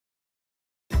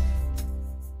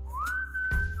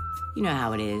You know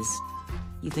how it is.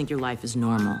 You think your life is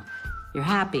normal. You're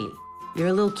happy. You're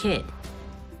a little kid.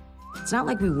 It's not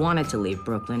like we wanted to leave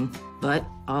Brooklyn, but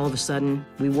all of a sudden,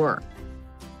 we were.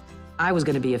 I was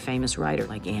gonna be a famous writer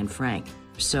like Anne Frank,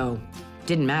 so it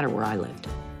didn't matter where I lived.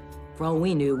 For all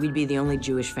we knew, we'd be the only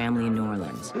Jewish family in New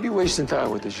Orleans. What are you wasting time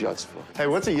with this yutz for? Hey,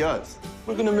 what's a yutz?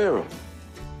 Look in the mirror.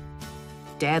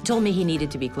 Dad told me he needed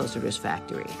to be closer to his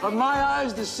factory. Have my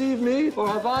eyes deceived me, or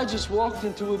have I just walked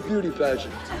into a beauty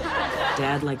pageant?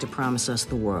 Dad liked to promise us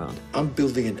the world. I'm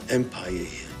building an empire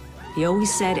here. He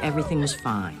always said everything was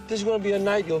fine. This is gonna be a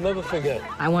night you'll never forget.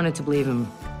 I wanted to believe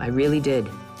him. I really did.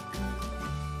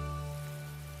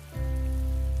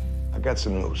 I got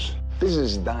some news. This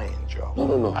is dying, Joe.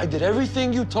 No. I did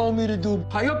everything you told me to do.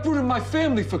 I uprooted my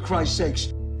family, for Christ's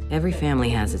sakes. Every family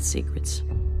has its secrets.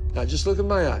 Now, just look at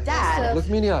my eyes. Dad. Look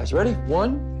me in the eyes. Ready?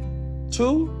 1,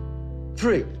 2,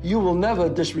 3. You will never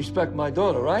disrespect my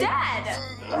daughter, right?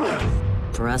 Dad!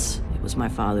 For us, it was my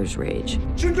father's rage.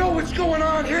 You know what's going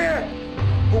on here?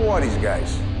 Who are these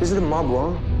guys? Is the mob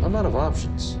wrong? I'm out of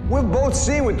options. We've both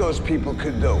seen what those people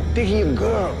could do. Taking your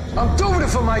girls. I'm doing it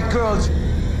for my girls.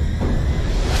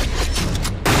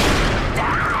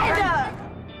 Dad!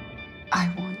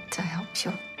 I want to help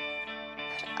you,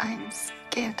 but I'm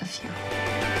scared of you.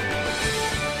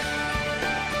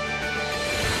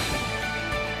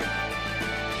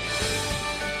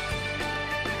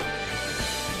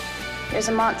 There's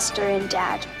a monster in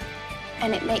Dad,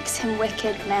 and it makes him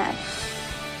wicked mad.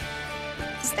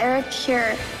 Is there a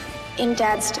cure in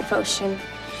Dad's devotion,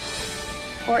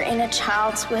 or in a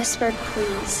child's whispered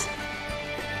pleas?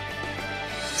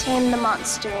 Tame the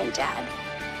monster in Dad.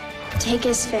 Take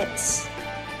his fits,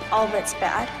 all that's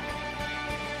bad,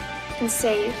 and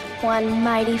save one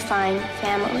mighty fine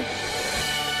family.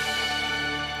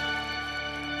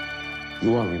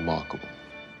 You are remarkable.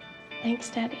 Thanks,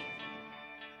 Daddy.